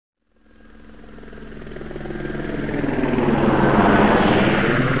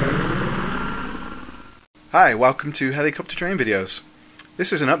Hi, welcome to Helicopter Training Videos.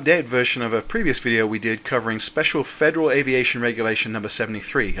 This is an updated version of a previous video we did covering Special Federal Aviation Regulation number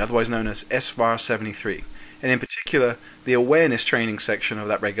 73, otherwise known as SFAR 73, and in particular the awareness training section of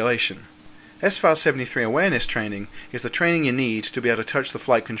that regulation. SFAR 73 awareness training is the training you need to be able to touch the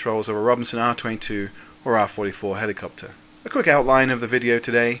flight controls of a Robinson R22 or R44 helicopter. A quick outline of the video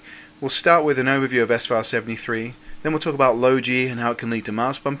today. We'll start with an overview of SFAR 73, then we'll talk about low G and how it can lead to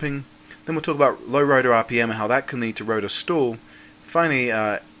mast bumping. Then we'll talk about low rotor RPM and how that can lead to rotor stall. Finally,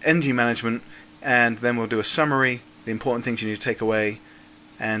 energy management, and then we'll do a summary, the important things you need to take away,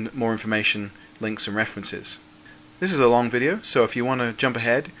 and more information, links and references. This is a long video, so if you want to jump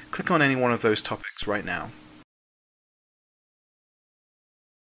ahead, click on any one of those topics right now.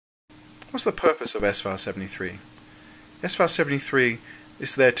 What's the purpose of SFAR 73? SFAR 73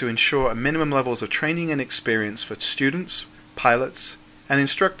 is there to ensure a minimum levels of training and experience for students, pilots, and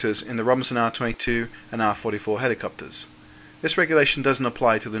instructors in the Robinson R22 and R44 helicopters. This regulation doesn't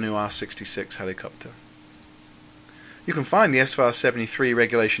apply to the new R66 helicopter. You can find the SFAR 73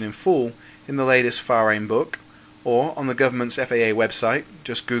 regulation in full in the latest FAR AIM book, or on the government's FAA website.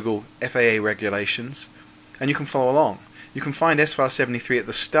 Just Google FAA regulations, and you can follow along. You can find SFAR 73 at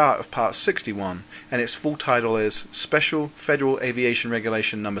the start of Part 61, and its full title is Special Federal Aviation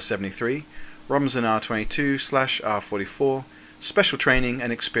Regulation number 73, Robinson R22/R44, Special Training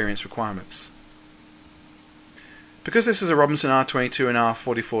and Experience Requirements. Because this is a Robinson R22 and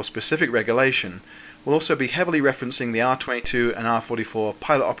R44 specific regulation, we'll also be heavily referencing the R22 and R44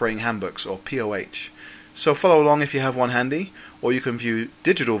 Pilot Operating Handbooks, or POH. So follow along if you have one handy, or you can view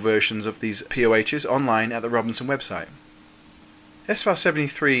digital versions of these POHs online at the Robinson website. SFAR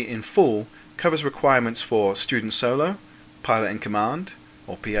 73 in full covers requirements for student solo, pilot in command,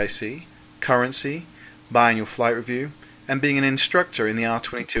 or PIC, currency, biannual flight review, and being an instructor in the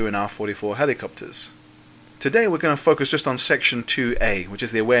R22 and R44 helicopters. Today we're going to focus just on Section 2A, which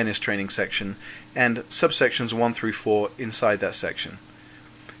is the awareness training section, and subsections 1 through 4 inside that section.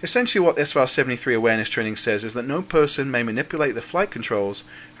 Essentially what SFAR 73 awareness training says is that no person may manipulate the flight controls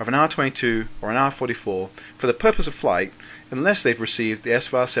of an R22 or an R44 for the purpose of flight unless they've received the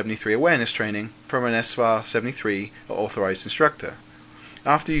SFAR 73 awareness training from an SFAR 73 authorized instructor.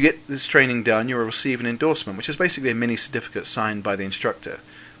 After you get this training done, you will receive an endorsement, which is basically a mini certificate signed by the instructor.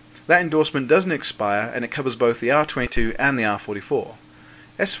 That endorsement doesn't expire, and it covers both the R22 and the R44.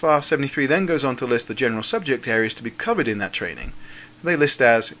 SFAR 73 then goes on to list the general subject areas to be covered in that training. They list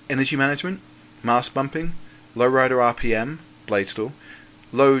as energy management, mast bumping, low rotor RPM, blade stall,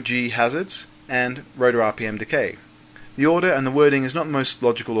 low G hazards, and rotor RPM decay. The order and the wording is not the most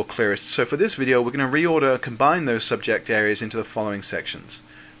logical or clearest, so for this video we're going to reorder and combine those subject areas into the following sections: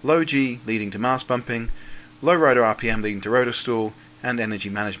 low G leading to mast bumping, low rotor RPM leading to rotor stall, and energy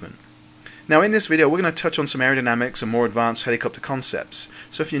management. Now in this video we're going to touch on some aerodynamics and more advanced helicopter concepts,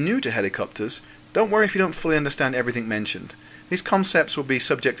 so if you're new to helicopters, don't worry if you don't fully understand everything mentioned. These concepts will be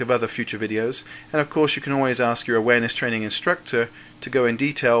subject of other future videos, and of course you can always ask your awareness training instructor to go in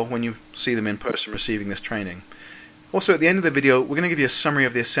detail when you see them in person receiving this training. Also, at the end of the video, we're going to give you a summary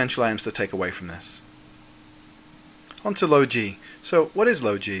of the essential items to take away from this. On to low G. So, what is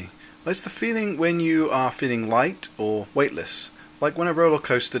low G? Well, it's the feeling when you are feeling light or weightless, like when a roller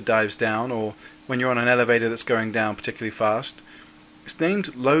coaster dives down or when you're on an elevator that's going down particularly fast. It's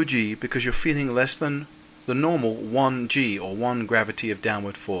named low G because you're feeling less than the normal 1 G, or 1 gravity of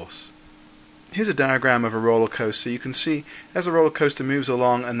downward force. Here's a diagram of a roller coaster. You can see as the roller coaster moves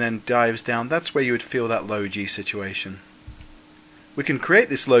along and then dives down, that's where you would feel that low G situation. We can create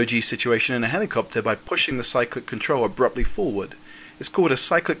this low G situation in a helicopter by pushing the cyclic control abruptly forward. It's called a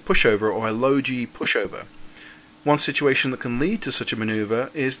cyclic pushover or a low G pushover. One situation that can lead to such a maneuver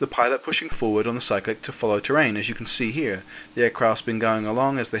is the pilot pushing forward on the cyclic to follow terrain. As you can see here, the aircraft's been going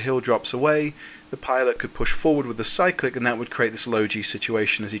along. As the hill drops away, the pilot could push forward with the cyclic, and that would create this low G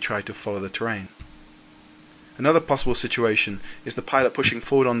situation as he tried to follow the terrain. Another possible situation is the pilot pushing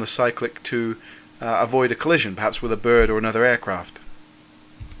forward on the cyclic to avoid a collision, perhaps with a bird or another aircraft.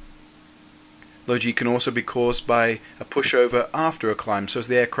 Low G can also be caused by a pushover after a climb, so as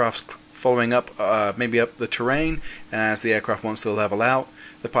the aircraft's following up, maybe up the terrain, and as the aircraft wants to level out,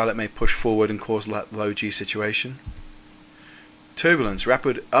 the pilot may push forward and cause that low G situation. Turbulence,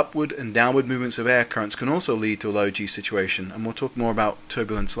 rapid upward and downward movements of air currents can also lead to a low G situation, and we'll talk more about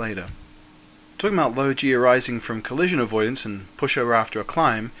turbulence later. Talking about low G arising from collision avoidance and pushover after a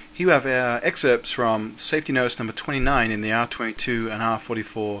climb, here we have excerpts from Safety Notice number 29 in the R22 and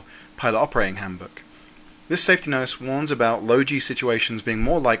R44 Pilot Operating Handbook. This safety notice warns about low G situations being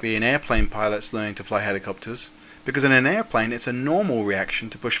more likely in airplane pilots learning to fly helicopters, because in an airplane it's a normal reaction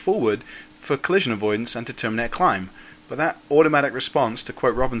to push forward for collision avoidance and to terminate climb, but that automatic response, to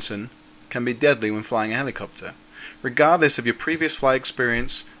quote Robinson, can be deadly when flying a helicopter. Regardless of your previous flight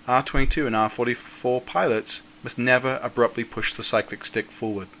experience, R22 and R44 pilots must never abruptly push the cyclic stick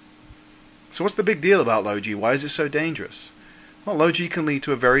forward. So what's the big deal about low G? Why is it so dangerous? Well, low G can lead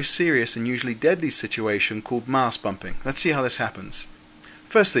to a very serious and usually deadly situation called mast bumping. Let's see how this happens.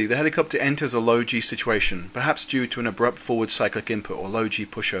 Firstly, the helicopter enters a low G situation, perhaps due to an abrupt forward cyclic input or low G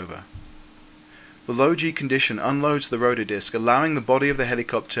pushover. The low G condition unloads the rotor disc, allowing the body of the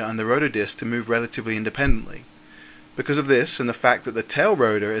helicopter and the rotor disc to move relatively independently. Because of this and the fact that the tail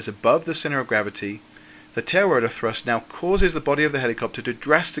rotor is above the center of gravity, the tail rotor thrust now causes the body of the helicopter to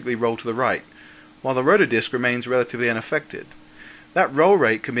drastically roll to the right, while the rotor disc remains relatively unaffected. That roll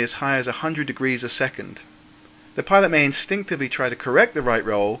rate can be as high as 100 degrees a second. The pilot may instinctively try to correct the right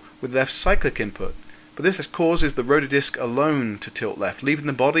roll with left cyclic input, but this causes the rotor disc alone to tilt left, leaving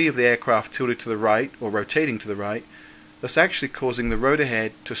the body of the aircraft tilted to the right or rotating to the right, thus actually causing the rotor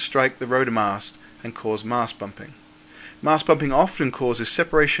head to strike the rotor mast and cause mast bumping. Mast bumping often causes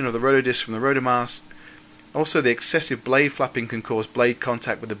separation of the rotor disc from the rotor mast. Also, the excessive blade flapping can cause blade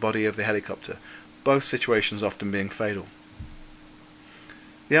contact with the body of the helicopter, both situations often being fatal.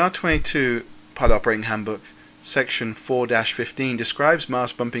 The R22 Pilot Operating Handbook, section 4-15, describes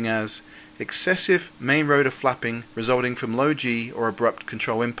mast bumping as excessive main rotor flapping resulting from low G or abrupt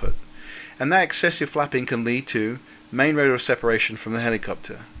control input, and that excessive flapping can lead to main rotor separation from the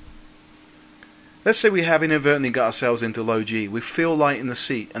helicopter. Let's say we have inadvertently got ourselves into low G, we feel light in the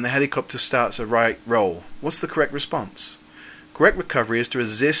seat and the helicopter starts a right roll. What's the correct response? Correct recovery is to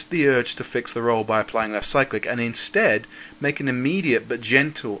resist the urge to fix the roll by applying left cyclic and instead make an immediate but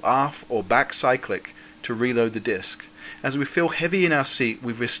gentle aft or back cyclic to reload the disc. As we feel heavy in our seat,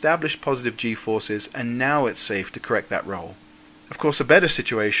 we've established positive G forces and now it's safe to correct that roll. Of course, a better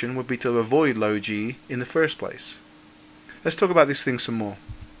situation would be to avoid low G in the first place. Let's talk about these things some more.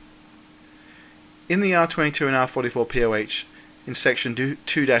 In the R22 and R44 POH, in section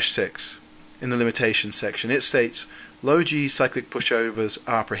 2-6, in the limitations section, it states, low G cyclic pushovers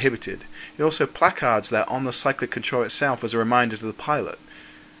are prohibited. It also placards that on the cyclic control itself as a reminder to the pilot.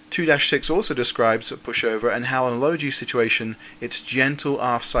 2-6 also describes a pushover and how in a low G situation it's gentle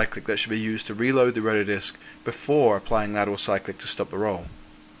aft cyclic that should be used to reload the rotor disc before applying lateral cyclic to stop the roll.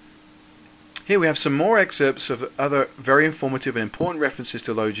 Here we have some more excerpts of other very informative and important references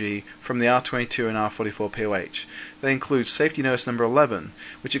to low G from the R22 and R44 POH. They include safety notice number 11,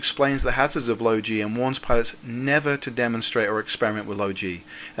 which explains the hazards of low G and warns pilots never to demonstrate or experiment with low G,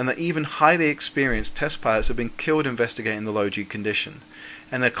 and that even highly experienced test pilots have been killed investigating the low G condition.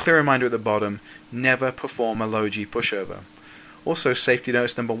 And a clear reminder at the bottom, never perform a low G pushover. Also, safety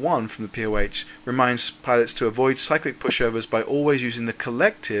notice number 1 from the POH reminds pilots to avoid cyclic pushovers by always using the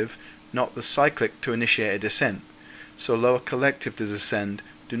collective, not the cyclic, to initiate a descent. So lower collective to descend,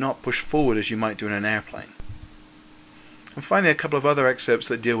 do not push forward as you might do in an airplane. And finally, a couple of other excerpts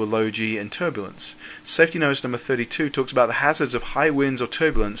that deal with low G and turbulence. Safety notice number 32 talks about the hazards of high winds or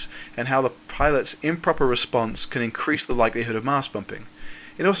turbulence and how the pilot's improper response can increase the likelihood of mast bumping.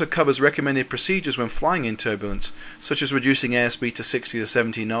 It also covers recommended procedures when flying in turbulence, such as reducing airspeed to 60 to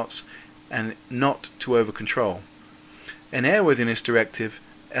 70 knots and not to over control. An airworthiness directive,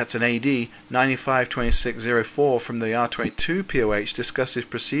 that's an AD 952604 from the R22 POH, discusses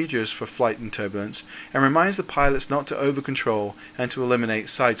procedures for flight in turbulence and reminds the pilots not to over control and to eliminate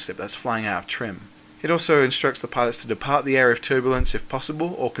sidestep, that's flying out of trim. It also instructs the pilots to depart the area of turbulence if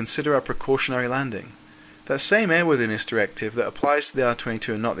possible or consider a precautionary landing. That same airworthiness directive that applies to the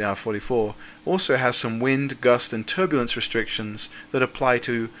R22 and not the R44 also has some wind, gust and turbulence restrictions that apply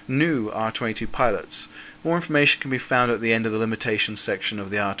to new R22 pilots. More information can be found at the end of the limitations section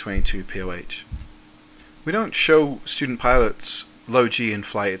of the R22 POH. We don't show student pilots low G in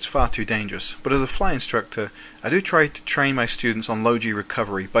flight, it's far too dangerous, but as a flight instructor I do try to train my students on low G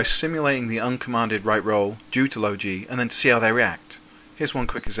recovery by simulating the uncommanded right roll due to low G and then to see how they react. Here's one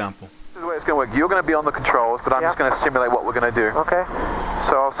quick example. This is the way it's going to work. You're going to be on the controls, but I'm just going to simulate what we're going to do. Okay.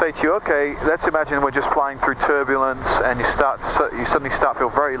 So I'll say to you, okay, let's imagine we're just flying through turbulence and you suddenly start to feel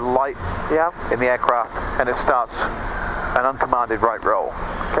very light in the aircraft and it starts an uncommanded right roll.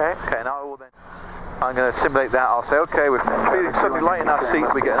 Okay. Okay, now I'm going to simulate that. I'll say, okay, we're feeling suddenly light in our seat,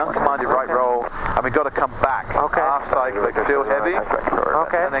 we get an uncommanded right roll, and we've got to come back. Okay. Half cyclic, feel heavy,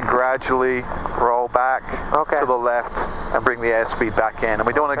 okay, and then gradually roll back to the left and bring the airspeed back in. And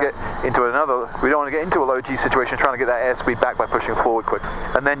we don't want to get into a low G situation trying to get that airspeed back by pushing forward quick.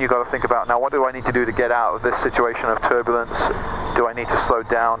 And then you've got to think about, now what do I need to do to get out of this situation of turbulence Do I need to slow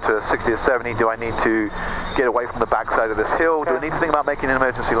down to 60 or 70? Do I need to get away from the backside of this hill? Do I need to think about making an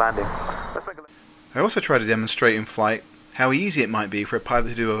emergency landing? I also try to demonstrate in flight how easy it might be for a pilot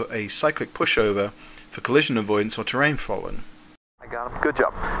to do a cyclic pushover for collision avoidance or terrain following. I got him. Good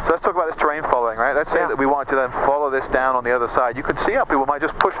job. So let's talk about this terrain following, right? Let's say that we wanted to then follow this down on the other side. You can see how people might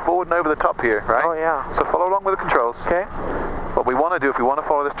just push forward and over the top here, right? Oh, yeah. So follow along with the controls. Okay. What we want to do, if we want to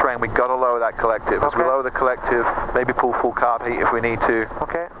follow this terrain, we've got to lower that collective. As we lower the collective, maybe pull full carb heat if we need to.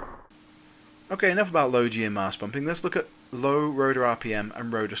 Okay. Okay, enough about low G and mast bumping. Let's look at low rotor RPM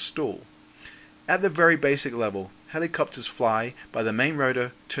and rotor stall. At the very basic level, helicopters fly by the main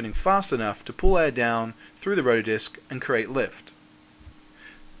rotor turning fast enough to pull air down through the rotor disc and create lift.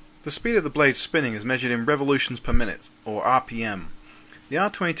 The speed of the blade spinning is measured in revolutions per minute, or RPM. The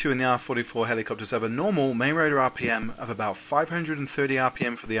R22 and the R44 helicopters have a normal main rotor RPM of about 530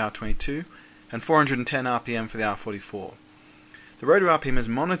 RPM for the R22 and 410 RPM for the R44. The rotor RPM is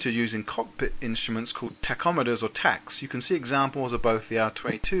monitored using cockpit instruments called tachometers or tachs. You can see examples of both the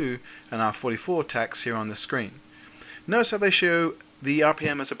R22 and R44 tachs here on the screen. Notice how they show the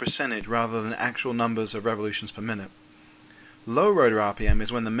RPM as a percentage rather than actual numbers of revolutions per minute. Low rotor RPM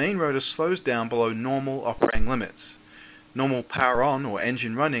is when the main rotor slows down below normal operating limits. Normal power on or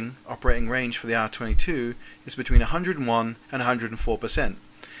engine running operating range for the R22 is between 101 and 104%,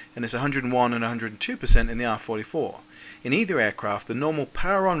 and it's 101 and 102% in the R44. In either aircraft, the normal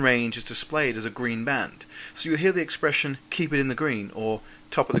power on range is displayed as a green band. So you hear the expression keep it in the green or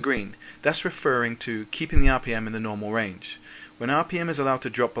top of the green. That's referring to keeping the RPM in the normal range. When RPM is allowed to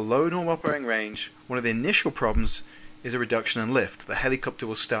drop below normal operating range, one of the initial problems is a reduction in lift. The helicopter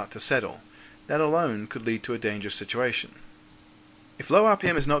will start to settle. That alone could lead to a dangerous situation. If low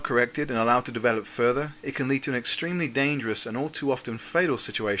RPM is not corrected and allowed to develop further, it can lead to an extremely dangerous and all too often fatal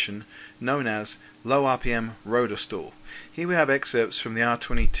situation known as low RPM rotor stall. Here we have excerpts from the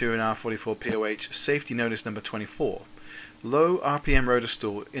R22 and R44 POH safety notice number 24. Low RPM rotor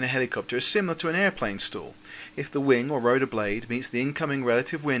stall in a helicopter is similar to an airplane stall. If the wing or rotor blade meets the incoming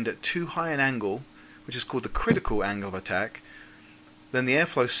relative wind at too high an angle, which is called the critical angle of attack, then the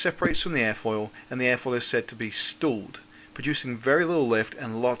airflow separates from the airfoil and the airfoil is said to be stalled, producing very little lift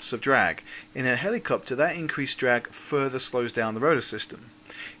and lots of drag. In a helicopter, that increased drag further slows down the rotor system.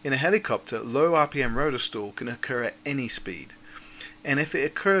 In a helicopter, low RPM rotor stall can occur at any speed. And if it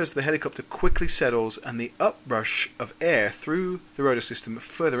occurs, the helicopter quickly settles and the uprush of air through the rotor system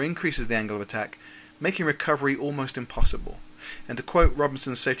further increases the angle of attack, making recovery almost impossible. And to quote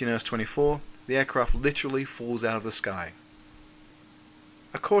Robinson's Safety Notice 24, the aircraft literally falls out of the sky.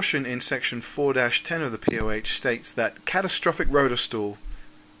 A caution in section 4-10 of the POH states that catastrophic rotor stall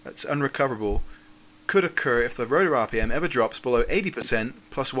that's unrecoverable could occur if the rotor RPM ever drops below 80%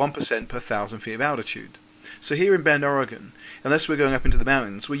 plus 1% per 1,000 feet of altitude. So here in Bend, Oregon, unless we're going up into the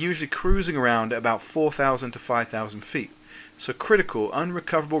mountains, we're usually cruising around at about 4,000 to 5,000 feet. So critical,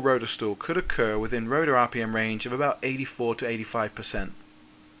 unrecoverable rotor stall could occur within rotor RPM range of about 84 to 85%.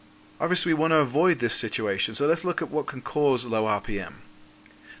 Obviously we want to avoid this situation, so let's look at what can cause low RPM.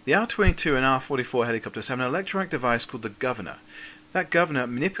 The R22 and R44 helicopters have an electronic device called the governor. That governor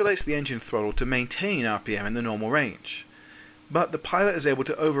manipulates the engine throttle to maintain RPM in the normal range. But the pilot is able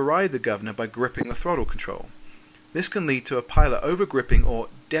to override the governor by gripping the throttle control. This can lead to a pilot over-gripping or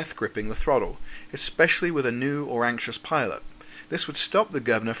death-gripping the throttle, especially with a new or anxious pilot. This would stop the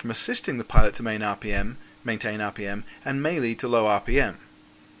governor from assisting the pilot to maintain RPM and may lead to low RPM.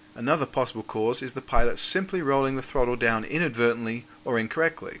 Another possible cause is the pilot simply rolling the throttle down inadvertently or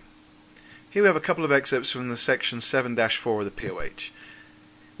incorrectly. Here we have a couple of excerpts from the section 7-4 of the POH.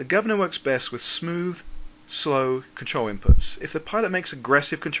 The governor works best with smooth, slow control inputs. If the pilot makes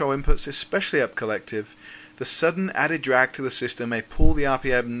aggressive control inputs, especially up collective, the sudden added drag to the system may pull the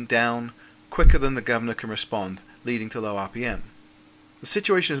RPM down quicker than the governor can respond, leading to low RPM. The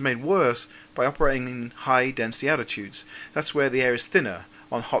situation is made worse by operating in high density altitudes. That's where the air is thinner,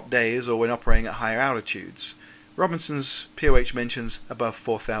 on hot days or when operating at higher altitudes. Robinson's POH mentions above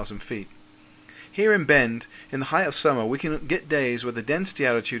 4,000 feet. Here in Bend, in the height of summer, we can get days where the density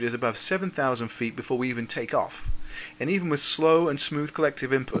altitude is above 7,000 feet before we even take off. And even with slow and smooth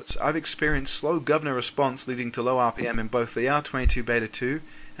collective inputs, I've experienced slow governor response leading to low RPM in both the R22 Beta 2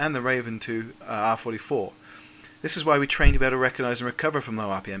 and the Raven 2 R44. This is why we train to be able to recognize and recover from low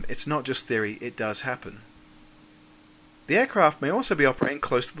RPM. It's not just theory, it does happen. The aircraft may also be operating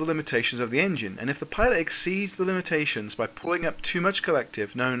close to the limitations of the engine, and if the pilot exceeds the limitations by pulling up too much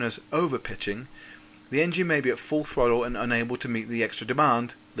collective, known as overpitching, the engine may be at full throttle and unable to meet the extra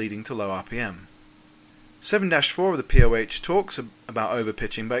demand, leading to low RPM. 7-4 of the POH talks about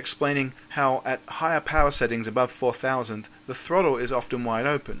overpitching by explaining how at higher power settings above 4000 the throttle is often wide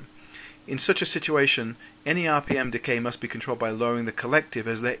open. In such a situation, any RPM decay must be controlled by lowering the collective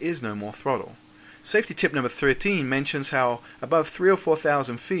as there is no more throttle. Safety tip number 13 mentions how above 3,000 or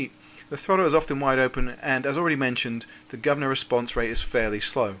 4,000 feet the throttle is often wide open, and as already mentioned, the governor response rate is fairly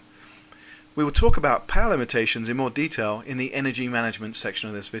slow. We will talk about power limitations in more detail in the energy management section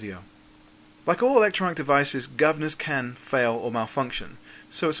of this video. Like all electronic devices, governors can fail or malfunction,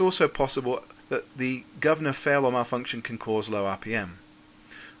 so it's also possible that the governor fail or malfunction can cause low RPM.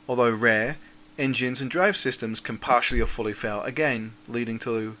 Although rare, engines and drive systems can partially or fully fail, again leading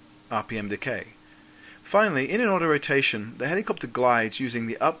to RPM decay. Finally, in an autorotation, the helicopter glides using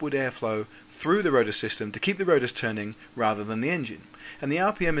the upward airflow through the rotor system to keep the rotors turning rather than the engine, and the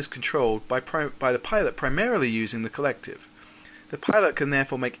RPM is controlled by the pilot primarily using the collective. The pilot can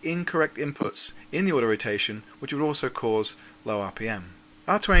therefore make incorrect inputs in the autorotation, which would also cause low RPM.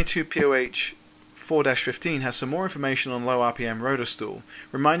 R22 POH 4-15 has some more information on low RPM rotor stall,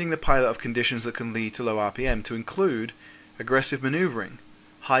 reminding the pilot of conditions that can lead to low RPM, to include aggressive maneuvering,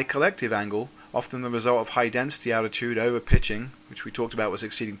 high collective angle, often the result of high density altitude over pitching, which we talked about was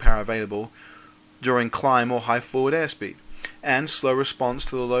exceeding power available, during climb or high forward airspeed, and slow response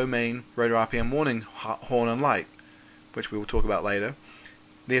to the low main rotor RPM warning horn and light, which we will talk about later.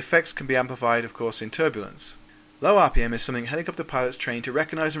 The effects can be amplified, of course, in turbulence. Low RPM is something helicopter pilots train to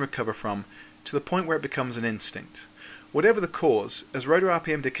recognize and recover from, to the point where it becomes an instinct. Whatever the cause, as rotor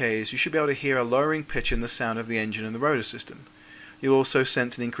RPM decays, you should be able to hear a lowering pitch in the sound of the engine and the rotor system. You'll also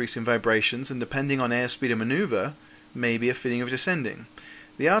sense an increase in vibrations, and depending on airspeed and maneuver, maybe a feeling of descending.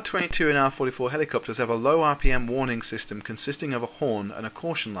 The R22 and R44 helicopters have a low RPM warning system consisting of a horn and a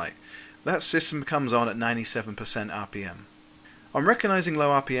caution light. That system comes on at 97% RPM. On recognizing low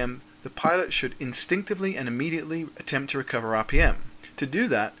RPM, the pilot should instinctively and immediately attempt to recover RPM. To do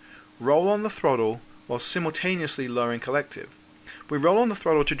that, roll on the throttle while simultaneously lowering collective. We roll on the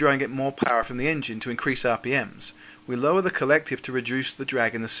throttle to try and get more power from the engine to increase RPMs. We lower the collective to reduce the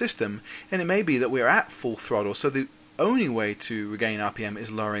drag in the system, and it may be that we are at full throttle, so the only way to regain RPM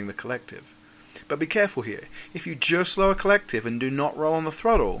is lowering the collective. But be careful here. If you just lower collective and do not roll on the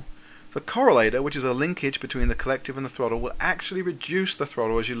throttle, the correlator, which is a linkage between the collective and the throttle, will actually reduce the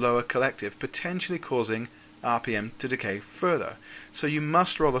throttle as you lower collective, potentially causing RPM to decay further. So you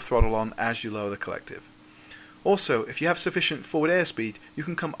must roll the throttle on as you lower the collective. Also, if you have sufficient forward airspeed, you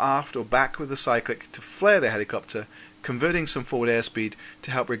can come aft or back with the cyclic to flare the helicopter, converting some forward airspeed to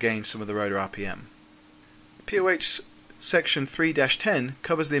help regain some of the rotor RPM. POH section 3-10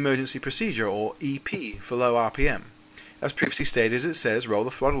 covers the emergency procedure, or EP, for low RPM. As previously stated, it says roll the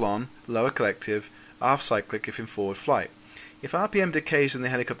throttle on, lower collective, aft cyclic if in forward flight. If RPM decays and the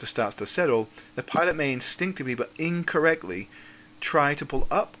helicopter starts to settle, the pilot may instinctively but incorrectly try to pull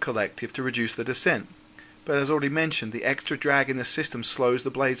up collective to reduce the descent. But as already mentioned, the extra drag in the system slows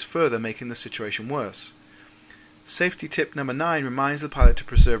the blades further, making the situation worse. Safety tip number 9 reminds the pilot to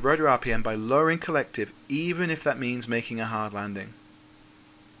preserve rotor RPM by lowering collective, even if that means making a hard landing.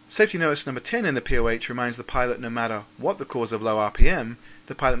 Safety notice number 10 in the POH reminds the pilot no matter what the cause of low RPM,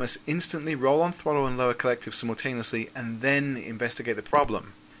 the pilot must instantly roll on throttle and lower collective simultaneously and then investigate the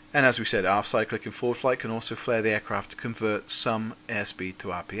problem. And as we said, aft cyclic and forward flight can also flare the aircraft to convert some airspeed to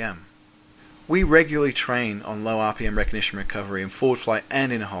RPM. We regularly train on low RPM recognition recovery in forward flight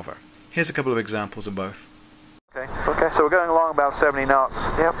and in a hover. Here's a couple of examples of both. Okay, so we're going along about 70 knots,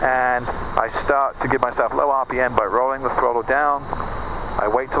 and I start to give myself low RPM by rolling the throttle down. I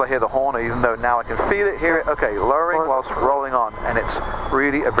wait till I hear the horn, even though now I can feel it, hear it. Okay, lowering whilst rolling on, and it's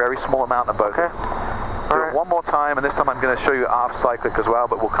really a very small amount of both. Okay. Do it one more time, and this time I'm going to show you aft cyclic as well,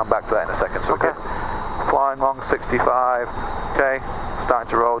 but we'll come back to that in a second. So we're good. Flying along 65, okay, starting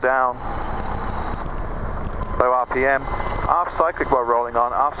to roll down. Low RPM. Aft cyclic while rolling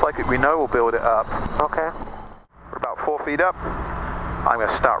on. Aft cyclic we know will build it up. Okay. We're about 4 feet up. I'm going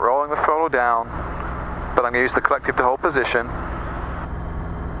to start rolling the throttle down, but I'm going to use the collective to hold position.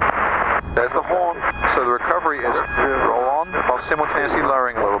 There's the horn, so the recovery is roll on while simultaneously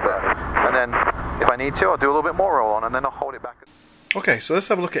lowering a little bit. And then, if I need to, I'll do a little bit more roll on, and then I'll hold it back. Okay, so let's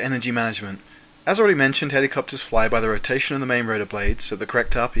have a look at energy management. As already mentioned, helicopters fly by the rotation of the main rotor blades at the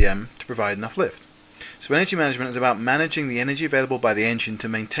correct RPM to provide enough lift. So energy management is about managing the energy available by the engine to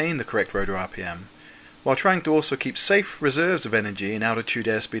maintain the correct rotor RPM, while trying to also keep safe reserves of energy in altitude,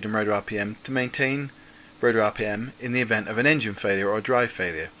 airspeed and rotor RPM to maintain rotor RPM in the event of an engine failure or drive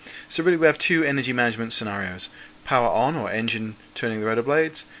failure. So really we have two energy management scenarios: power on, or engine turning the rotor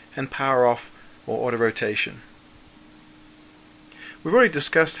blades, and power off, or auto rotation. We've already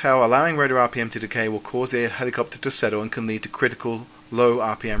discussed how allowing rotor RPM to decay will cause the helicopter to settle and can lead to critical low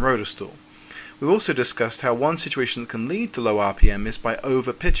RPM rotor stall. We've also discussed how one situation that can lead to low RPM is by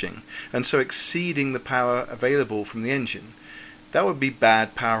over-pitching, and so exceeding the power available from the engine. That would be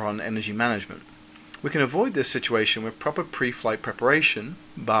bad power on energy management. We can avoid this situation with proper pre-flight preparation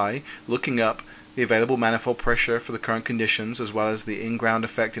by looking up the available manifold pressure for the current conditions, as well as the in-ground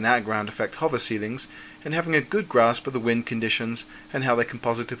effect and out-ground effect hover ceilings, and having a good grasp of the wind conditions and how they can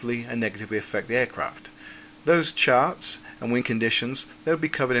positively and negatively affect the aircraft. Those charts and wind conditions, they'll be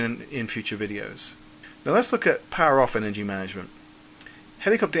covered in future videos. Now let's look at power off energy management.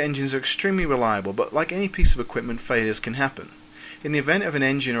 Helicopter engines are extremely reliable, but like any piece of equipment, failures can happen. In the event of an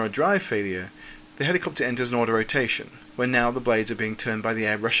engine or a drive failure, the helicopter enters an autorotation, where now the blades are being turned by the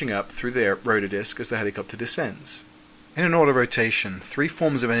air rushing up through the rotor disc as the helicopter descends. In an autorotation, three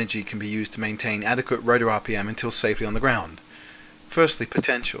forms of energy can be used to maintain adequate rotor RPM until safely on the ground. Firstly,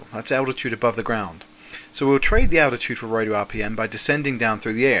 potential. That's altitude above the ground. So we'll trade the altitude for rotor RPM by descending down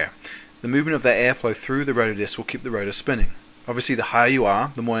through the air. The movement of that airflow through the rotor disc will keep the rotor spinning. Obviously, the higher you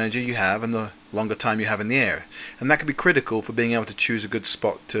are, the more energy you have and the longer time you have in the air. And that can be critical for being able to choose a good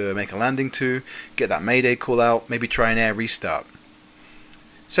spot to make a landing to, get that mayday call out, maybe try an air restart.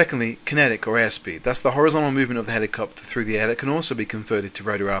 Secondly, kinetic or airspeed. That's the horizontal movement of the helicopter through the air that can also be converted to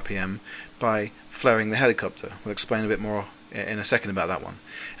rotor RPM by flaring the helicopter. We'll explain a bit more in a second about that one.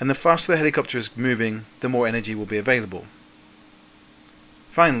 And the faster the helicopter is moving, the more energy will be available.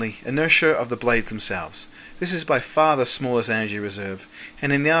 Finally, inertia of the blades themselves. This is by far the smallest energy reserve,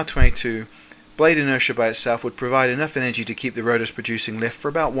 and in the R22, blade inertia by itself would provide enough energy to keep the rotors producing lift for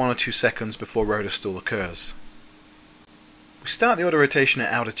about 1 or 2 seconds before rotor stall occurs. We start the autorotation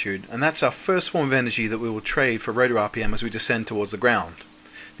at altitude, and that's our first form of energy that we will trade for rotor RPM as we descend towards the ground.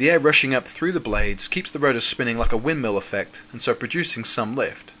 The air rushing up through the blades keeps the rotors spinning like a windmill effect, and so producing some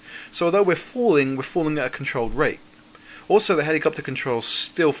lift. So although we're falling at a controlled rate. Also, the helicopter controls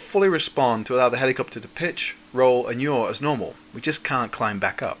still fully respond to allow the helicopter to pitch, roll, and yaw as normal. We just can't climb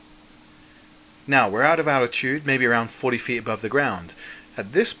back up. Now, we're out of altitude, maybe around 40 feet above the ground.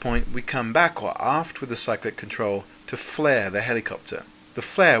 At this point, we come back or aft with the cyclic control to flare the helicopter. The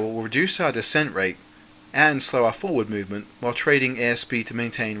flare will reduce our descent rate and slow our forward movement while trading airspeed to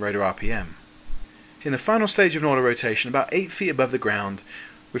maintain rotor RPM. In the final stage of an autorotation, about 8 feet above the ground,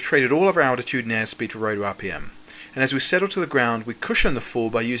 we've traded all of our altitude and airspeed for rotor RPM. And as we settle to the ground, we cushion the fall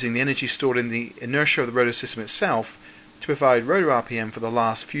by using the energy stored in the inertia of the rotor system itself to provide rotor RPM for the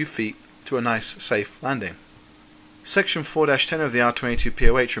last few feet to a nice, safe landing. Section 4-10 of the R22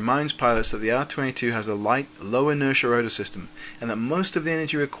 POH reminds pilots that the R22 has a light, low inertia rotor system, and that most of the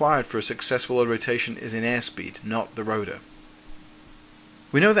energy required for a successful autorotation is in airspeed, not the rotor.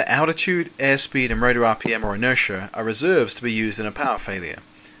 We know that altitude, airspeed, and rotor RPM or inertia are reserves to be used in a power failure.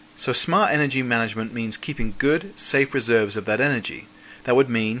 So smart energy management means keeping good, safe reserves of that energy. That would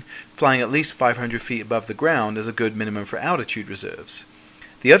mean flying at least 500 feet above the ground as a good minimum for altitude reserves.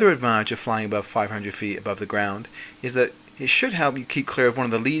 The other advantage of flying above 500 feet above the ground is that it should help you keep clear of one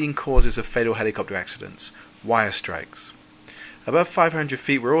of the leading causes of fatal helicopter accidents, wire strikes. Above 500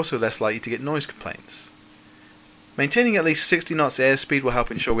 feet we're also less likely to get noise complaints. Maintaining at least 60 knots airspeed will help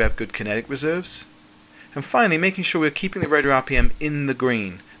ensure we have good kinetic reserves. And finally, making sure we're keeping the rotor RPM in the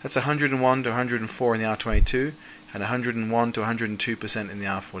green. That's 101 to 104 in the R22 and 101 to 102% in the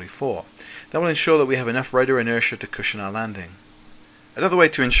R44. That will ensure that we have enough rotor inertia to cushion our landing. Another way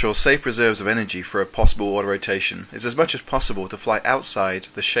to ensure safe reserves of energy for a possible autorotation is as much as possible to fly outside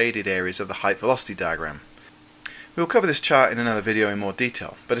the shaded areas of the height velocity diagram. We will cover this chart in another video in more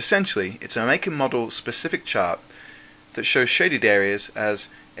detail, but essentially it's a make and model specific chart that shows shaded areas as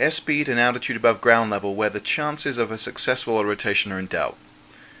airspeed and altitude above ground level where the chances of a successful autorotation are in doubt.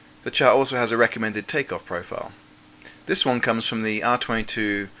 The chart also has a recommended takeoff profile. This one comes from the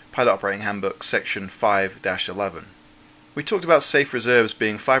R22 Pilot Operating Handbook section 5-11. We talked about safe reserves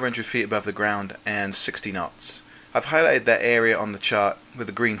being 500 feet above the ground and 60 knots. I've highlighted that area on the chart with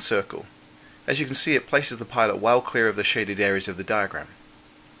a green circle. As you can see, it places the pilot well clear of the shaded areas of the diagram.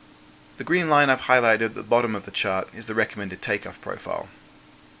 The green line I've highlighted at the bottom of the chart is the recommended takeoff profile.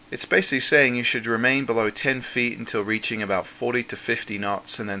 It's basically saying you should remain below 10 feet until reaching about 40 to 50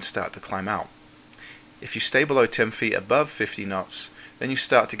 knots and then start to climb out. If you stay below 10 feet above 50 knots, then you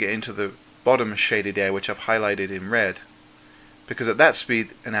start to get into the bottom shaded area which I've highlighted in red. Because at that speed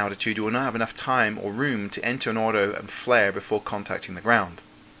and altitude you will not have enough time or room to enter an auto and flare before contacting the ground.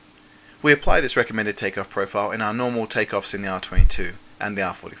 We apply this recommended takeoff profile in our normal takeoffs in the R22 and the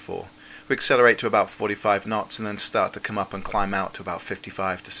R44. We accelerate to about 45 knots and then start to come up and climb out to about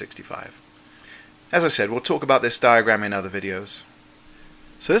 55 to 65. As I said, we'll talk about this diagram in other videos.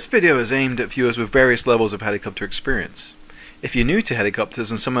 So this video is aimed at viewers with various levels of helicopter experience. If you're new to helicopters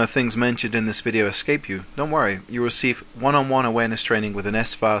and some of the things mentioned in this video escape you, don't worry, you'll receive one-on-one awareness training with an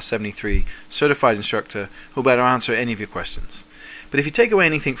SFAR 73 certified instructor who will better answer any of your questions. But if you take away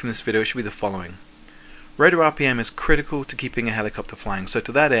anything from this video, it should be the following. Rotor RPM is critical to keeping a helicopter flying, so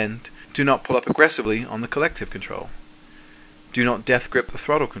to that end, do not pull up aggressively on the collective control. Do not death grip the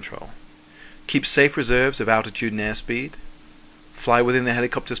throttle control. Keep safe reserves of altitude and airspeed. Fly within the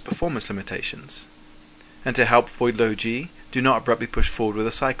helicopter's performance limitations. And to help avoid low G, do not abruptly push forward with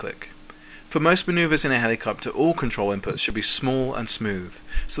a cyclic. For most maneuvers in a helicopter, all control inputs should be small and smooth,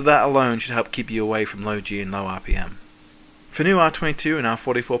 so that alone should help keep you away from low G and low RPM. For new R22 and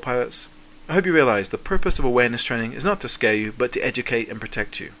R44 pilots, I hope you realize the purpose of awareness training is not to scare you, but to educate and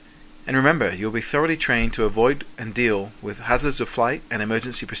protect you. And remember, you'll be thoroughly trained to avoid and deal with hazards of flight and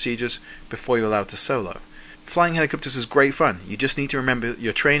emergency procedures before you're allowed to solo. Flying helicopters is great fun. You just need to remember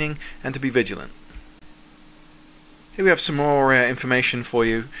your training and to be vigilant. Here we have some more information for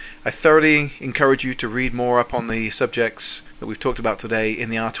you. I thoroughly encourage you to read more up on the subjects that we've talked about today in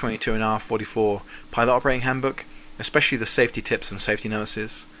the R22 and R44 Pilot Operating Handbook, especially the safety tips and safety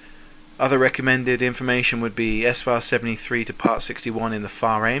notices. Other recommended information would be SFAR 73 to Part 61 in the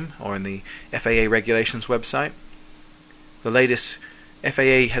FAR AIM or in the FAA Regulations website. The latest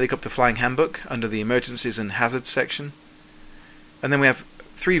FAA Helicopter Flying Handbook under the Emergencies and Hazards section. And then we have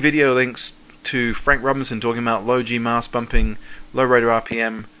 3 video links to Frank Robinson talking about low G mast bumping, low rotor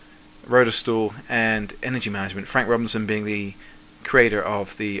RPM, rotor stall, and energy management. Frank Robinson being the creator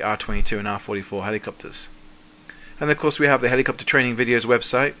of the R22 and R44 helicopters. And of course we have the Helicopter Training Videos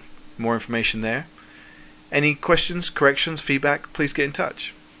website. More information there. Any questions, corrections, feedback, please get in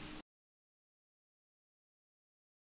touch.